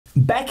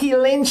Becky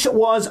Lynch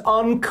was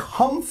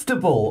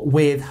uncomfortable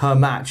with her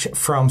match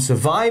from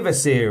Survivor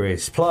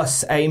Series.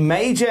 Plus, a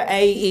major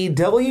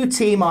AEW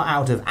team are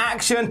out of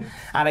action,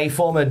 and a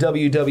former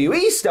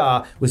WWE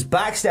star was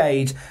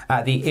backstage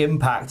at the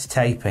Impact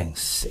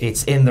tapings.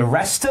 It's in the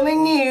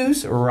wrestling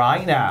news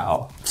right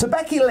now. So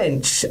Becky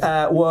Lynch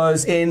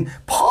was in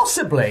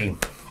possibly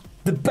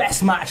the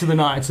best match of the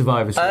night at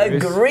Survivor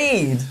Series.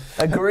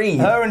 Agreed.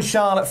 Her and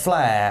Charlotte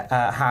Flair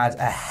had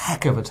a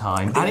heck of a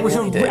time, and it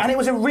felt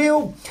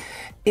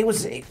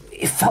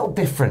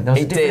different. There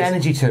was a different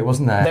energy to it,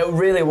 wasn't there? There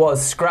really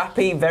was.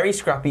 Scrappy, very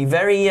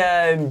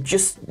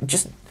just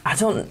I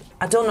don't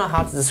know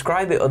how to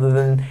describe it other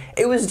than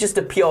it was just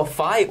a pure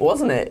fight,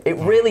 wasn't it? It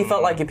really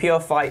felt like a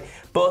pure fight.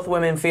 Both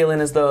women feeling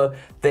as though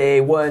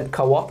they weren't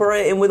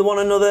cooperating with one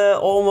another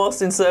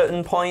almost in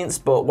certain points,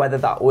 but whether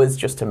that was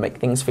just to make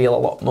things feel a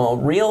lot more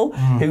real,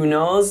 who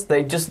knows?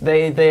 They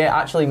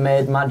actually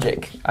made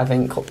magic, I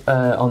think,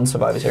 on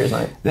Survivor Series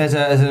night. There's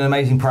an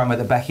amazing promo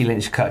that Becky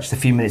Lynch cut just a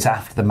few minutes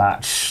after the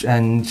match,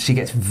 and she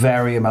gets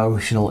very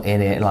emotional in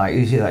it. Like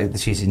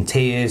she's in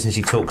tears, and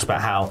she talks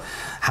about how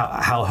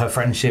her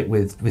friendship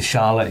with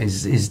Charlotte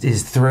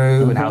is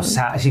through, and how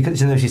sad she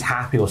doesn't know if she's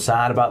happy or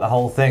sad about the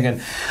whole thing. And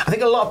I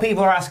think a lot of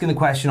people are asking the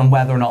question on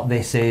whether or not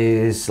this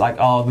is like,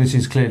 oh, this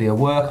is clearly a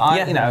work. They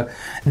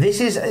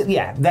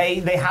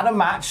had a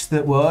match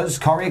that was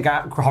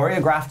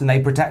choreographed and they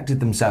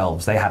protected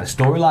themselves. They had a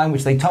storyline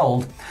which they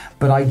told,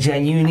 but I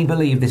genuinely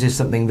believe this is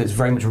something that's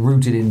very much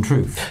rooted in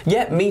truth.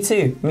 Yeah, me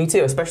too,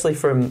 especially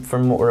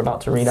from what we're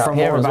about to read out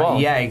here as well.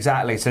 Yeah,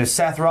 exactly. So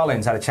Seth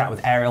Rollins had a chat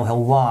with Ariel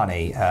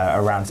Helwani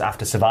around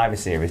after Survivor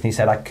Series, and he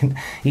said,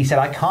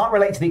 I can't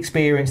relate to the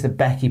experience that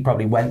Becky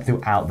probably went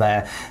through out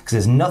there, because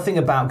there's nothing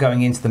about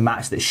going into the match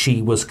that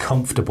she was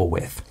comfortable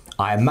with.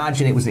 I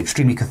imagine it was an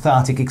extremely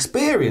cathartic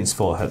experience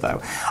for her,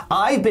 though.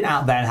 I've been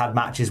out there and had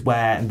matches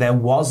where there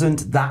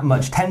wasn't that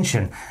much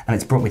tension, and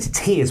it's brought me to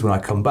tears when I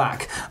come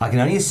back. I can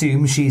only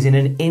assume she's in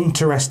an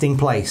interesting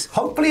place,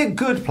 hopefully a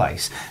good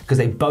place, because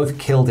they both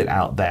killed it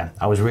out there.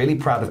 I was really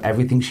proud of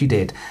everything she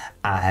did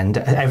and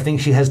everything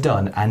she has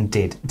done and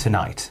did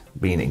tonight,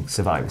 meaning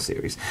Survivor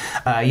Series.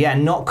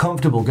 Not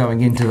comfortable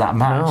going into that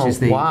match is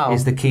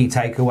the key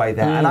takeaway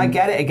there. And I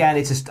get it, again,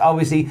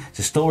 obviously it's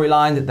a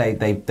storyline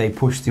that they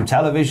push through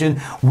television.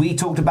 We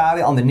talked about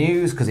it on the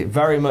news because it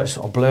very much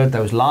sort of blurred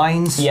those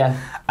lines. Yeah.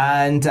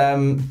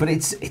 And but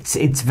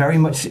it's very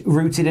much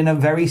rooted in a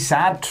very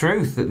sad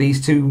truth that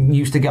these two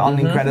used to get on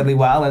incredibly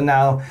well and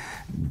now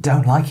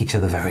don't like each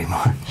other very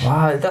much.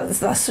 Wow,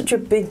 that's such a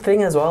big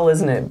thing as well,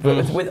 isn't it?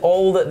 But with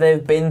all that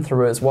they've been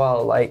through as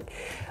well, like,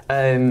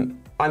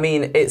 I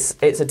mean, it's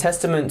a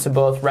testament to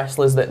both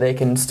wrestlers that they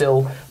can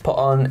still put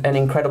on an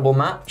incredible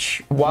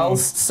match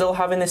whilst still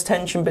having this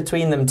tension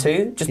between them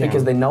too, just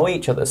because they know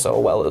each other so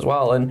well as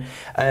well. And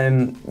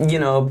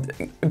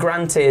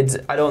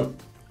granted, I don't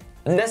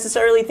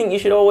necessarily think you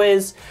should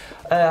always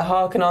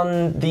harken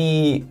on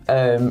the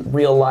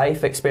real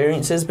life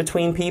experiences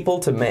between people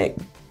to make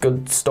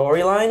good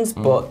storylines,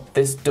 but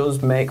this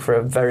does make for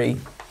a very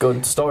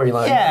good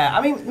storyline. Yeah,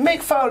 I mean,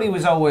 Mick Foley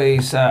was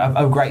always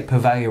a great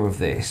purveyor of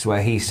this,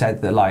 where he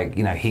said that, like,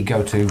 you know, he'd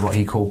go to what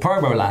he called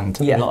Promo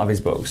Land in a lot of his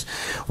books,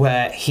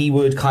 where he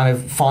would kind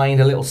of find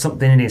a little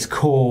something in his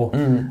core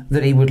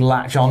that he would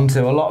latch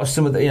onto. A lot of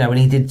some of the, when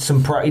he did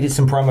some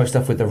promo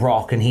stuff with The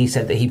Rock, and he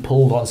said that he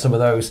pulled on some of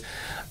those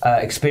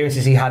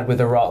experiences he had with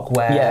The Rock,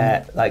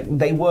 where like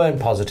they weren't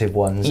positive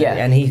ones,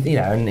 and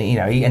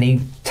he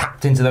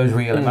tapped into those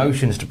real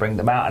emotions to bring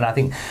them out. And I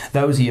think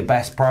those are your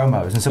best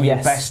promos, and some of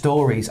your best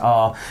stories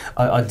are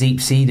deep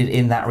seated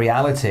in that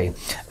reality.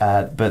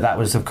 But that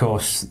was, of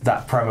course,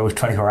 that promo was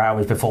 24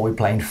 hours before we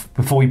played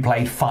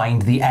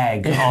Find the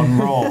Egg on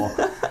Raw.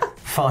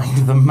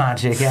 Find the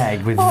magic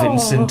egg with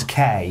Vincent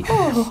K.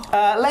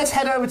 Let's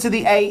head over to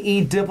the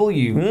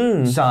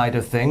AEW side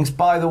of things.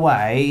 By the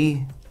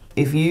way,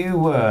 if you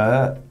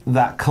were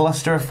that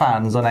cluster of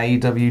fans on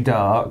AEW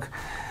Dark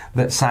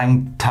that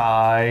sang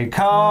Ty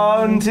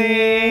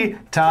Conti,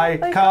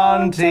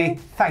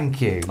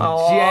 thank you.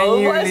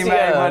 Genuinely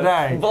made my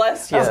day.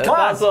 Bless you.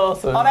 That's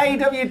awesome. On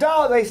AEW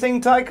Dark they sing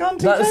Ty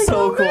Conti. That's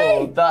so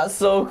cool. That's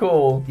so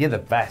cool. You're the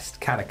best.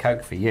 Can of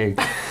Coke for you.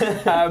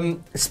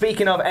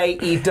 Speaking of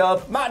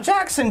AEW, Matt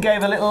Jackson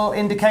gave a little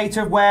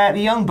indicator of where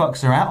the Young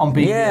Bucks are at on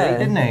BB,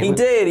 didn't he? He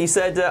did. He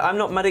said, I'm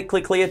not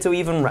medically clear to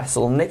even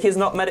wrestle. Nick is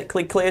not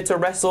medically clear to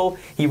wrestle.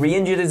 He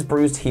re-injured his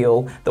bruised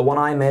heel. The one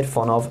I made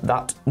fun of,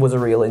 that was a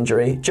real injury.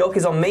 Joke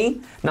is on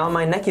me. Now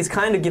my neck is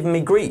kind of giving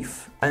me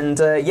grief. And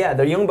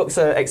the Young Bucks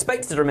are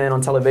expected to remain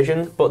on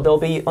television, but they'll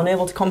be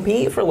unable to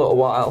compete for a little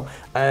while.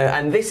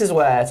 And this is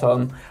where,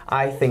 Tom,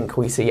 I think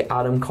we see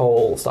Adam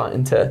Cole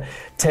starting to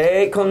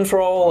take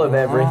control of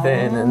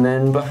everything, and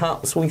then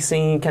perhaps we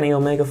see Kenny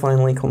Omega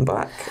finally come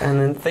back, and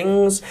then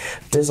things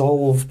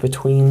dissolve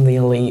between the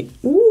Elite.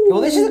 Ooh.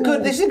 Well, this is a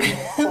good.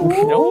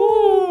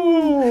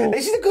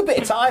 This is a good bit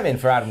of timing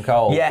for Adam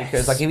Cole. Yes.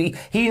 Because like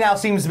he now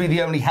seems to be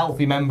the only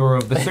healthy member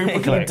of the Super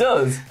Clique. He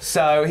does.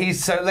 So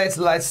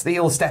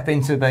he'll step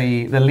into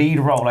the lead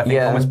role, I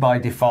think, almost by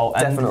default.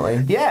 And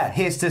definitely. Yeah,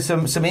 here's to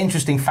some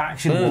interesting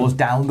faction wars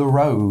down the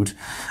road.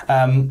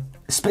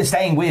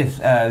 Staying with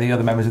the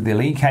other members of the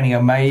Elite, Kenny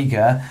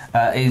Omega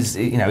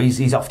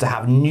he's off to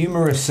have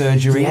numerous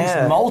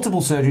surgeries, multiple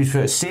surgeries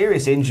for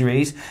serious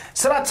injuries.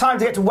 Still had time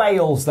to get to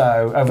Wales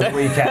though over the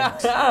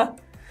weekend.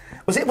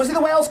 Was it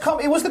the Wales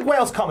Comic? It was the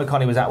Wales Comic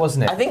Con he was at,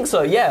 wasn't it? I think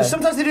so, yeah.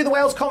 Sometimes they do the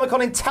Wales Comic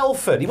Con in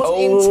Telford. He wasn't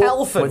in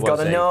Telford, We've got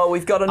to know,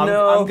 we've got to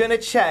know. I'm going to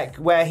check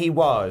where he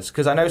was,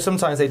 because I know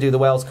sometimes they do the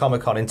Wales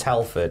Comic Con in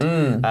Telford.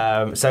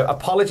 So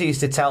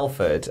apologies to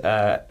Telford.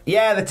 There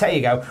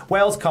you go.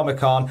 Wales Comic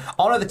Con.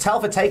 Oh no, the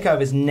Telford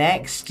Takeover's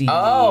next year.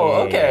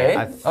 Oh, okay.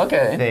 I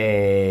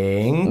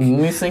think.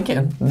 He's thinking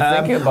about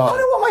I don't know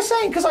what am I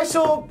saying, because I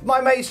saw my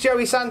mates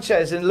Joey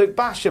Sanchez and Luke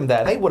Basham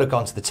there. They would have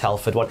gone to the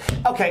Telford one.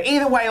 Okay,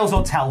 either Wales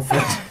or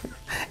Telford.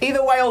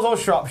 Either Wales or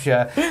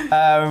Shropshire.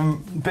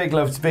 Big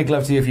love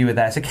to you if you were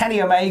there. So Kenny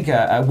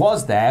Omega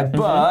was there,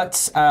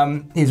 but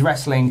his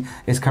wrestling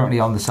is currently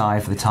on the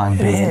side for the time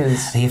being.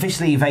 He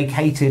officially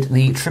vacated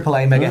the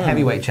AAA Mega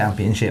Heavyweight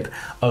Championship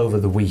over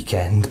the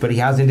weekend, but he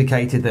has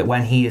indicated that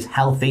when he is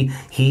healthy,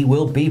 he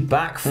will be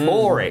back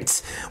for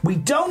it. We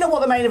don't know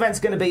what the main event's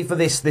going to be for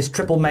this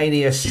Triple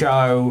Mania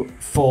show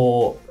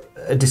for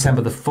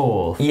December the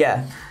 4th.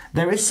 Yeah.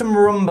 There is some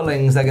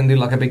rumblings they're going to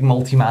do like a big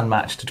multi-man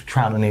match to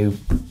crown a new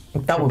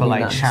Triple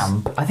A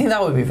champ. I think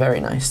that would be very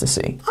nice to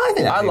see.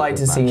 I'd like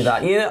to see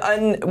that. Yeah,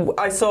 and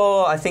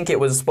I think it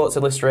was Sports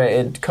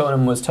Illustrated,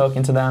 Conan was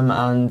talking to them,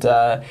 and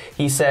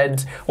he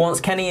said once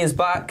Kenny is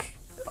back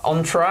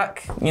on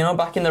track,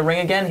 back in the ring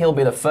again, he'll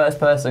be the first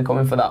person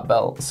coming for that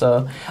belt.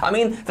 So, I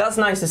mean, that's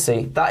nice to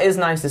see. That is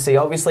nice to see.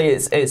 Obviously,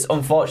 it's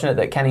unfortunate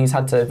that Kenny's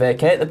had to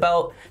vacate the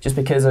belt just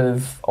because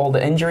of all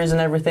the injuries and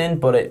everything,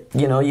 but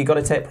you got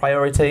to take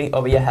priority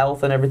over your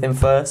health and everything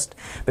first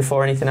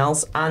before anything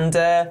else. And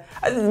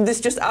this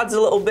just adds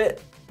a little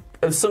bit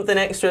of something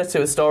extra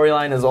to a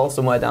storyline as well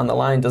somewhere down the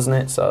line, doesn't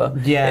it? So,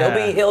 yeah,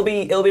 it'll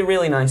be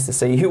really nice to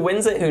see. Who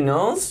wins it? Who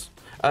knows?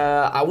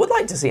 I would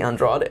like to see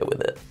Andrade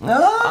with it.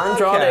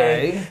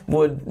 Andrade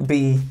would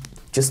be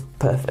just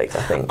perfect,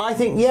 I think. I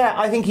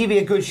think he'd be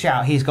a good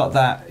shout. He's got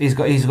that. He's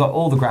got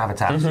all the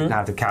gravitas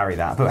now to carry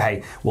that. But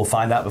hey, we'll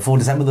find out before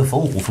December the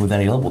 4th with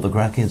any luck what the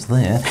crack is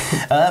there.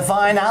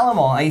 Fine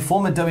Alamo, a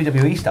former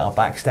WWE star,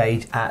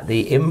 backstage at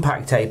the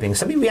Impact taping.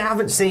 Somebody we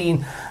haven't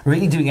seen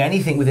really doing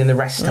anything within the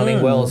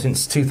wrestling world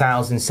since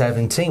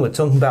 2017. We're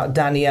talking about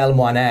Danielle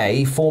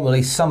Moinet,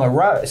 formerly Summer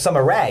Rae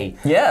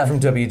from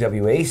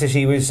WWE. So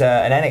she was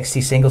an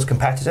NXT singles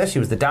competitor. She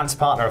was the dance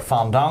partner of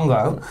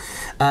Fandango,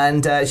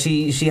 and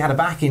she had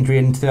a back injury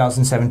in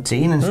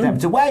 2017 and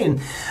stepped away. And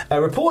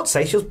reports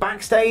say she was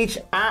backstage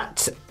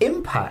at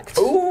Impact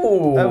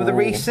over the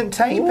recent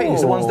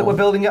tapings, the ones that we're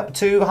building up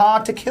to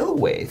Hard to Kill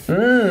with.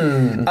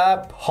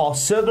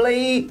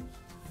 Possibly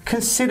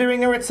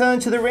considering a return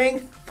to the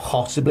ring,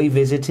 possibly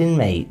visiting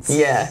mates.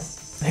 Yeah.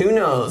 Who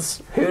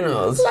knows? Who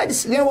knows?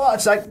 You know what?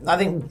 It's like, I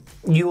think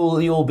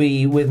you'll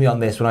be with me on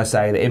this when I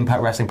say that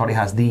Impact Wrestling probably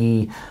has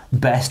the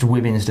best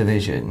women's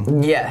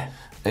division. Yeah.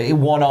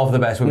 One of the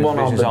best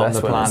women's divisions on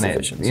the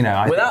planet.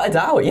 Without a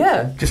doubt,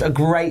 yeah. Just a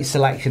great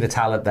selection of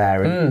talent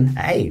there. And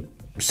hey,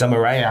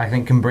 Summer Rae, I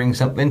think, can bring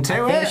something to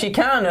it. I think she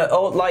can.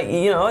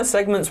 Her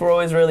segments were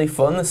always really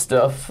fun. The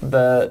stuff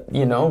that,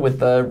 with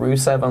the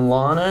Rusev and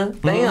Lana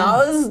thing, that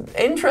was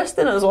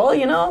interesting as well,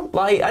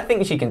 I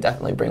think she can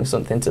definitely bring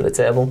something to the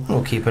table.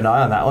 We'll keep an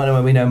eye on that one, and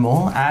when we know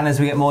more, and as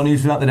we get more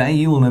news throughout the day,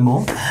 you will know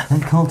more at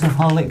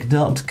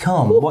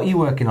cultaholic.com. What are you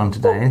working on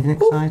today? Anything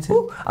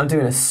exciting? I'm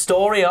doing a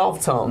story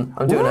of, Tom.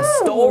 I'm doing a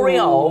story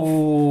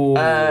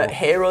of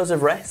Heroes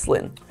of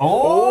Wrestling.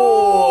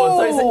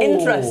 So it's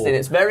interesting.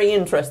 It's very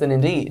interesting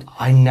indeed.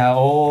 I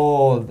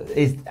know.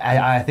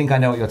 I think I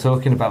know what you're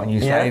talking about when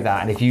you say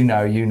that, and if you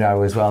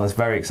know as well. It's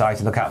very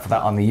exciting. Look out for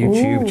that on the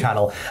YouTube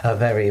channel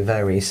very,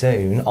 very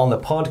soon. On the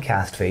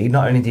podcast feed,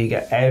 not only do you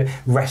get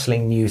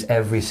wrestling news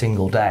every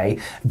single day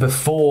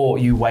before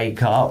you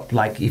wake up,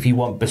 like if you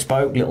want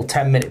bespoke little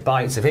 10-minute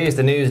bites of here's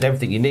the news and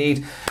everything you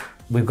need,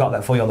 we've got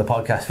that for you on the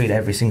podcast feed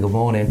every single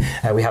morning.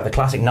 We have the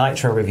Classic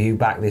Nitro review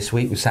back this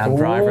week with Sam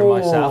Driver and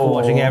myself. We're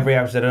watching every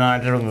episode of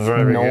Nitro.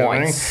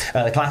 Nice.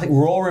 The Classic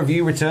Raw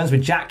review returns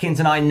with Jackins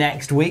and I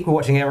next week. We're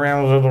watching every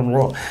episode of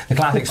Raw. The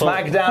Classic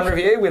SmackDown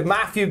review with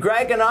Matthew,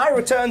 Greg and I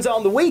returns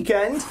on the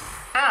weekend.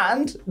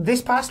 And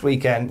this past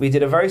weekend, we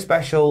did a very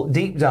special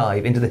deep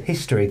dive into the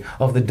history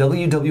of the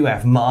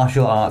WWF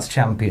Martial Arts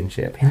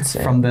Championship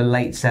from the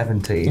late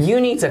 70s. You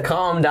need to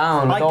calm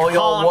down with all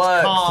your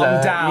work.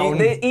 Calm down.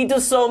 He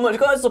does so much.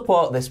 Go and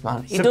support this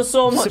man. He does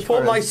so much.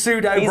 Support my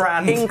pseudo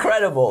brand. He's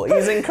incredible.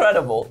 He's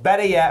incredible.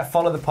 Better yet,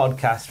 follow the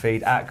podcast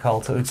feed at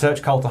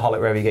search Cultaholic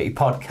wherever you get your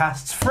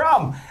podcasts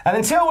from. And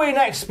until we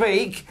next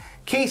speak,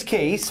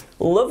 Keys.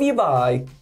 Love you, bye.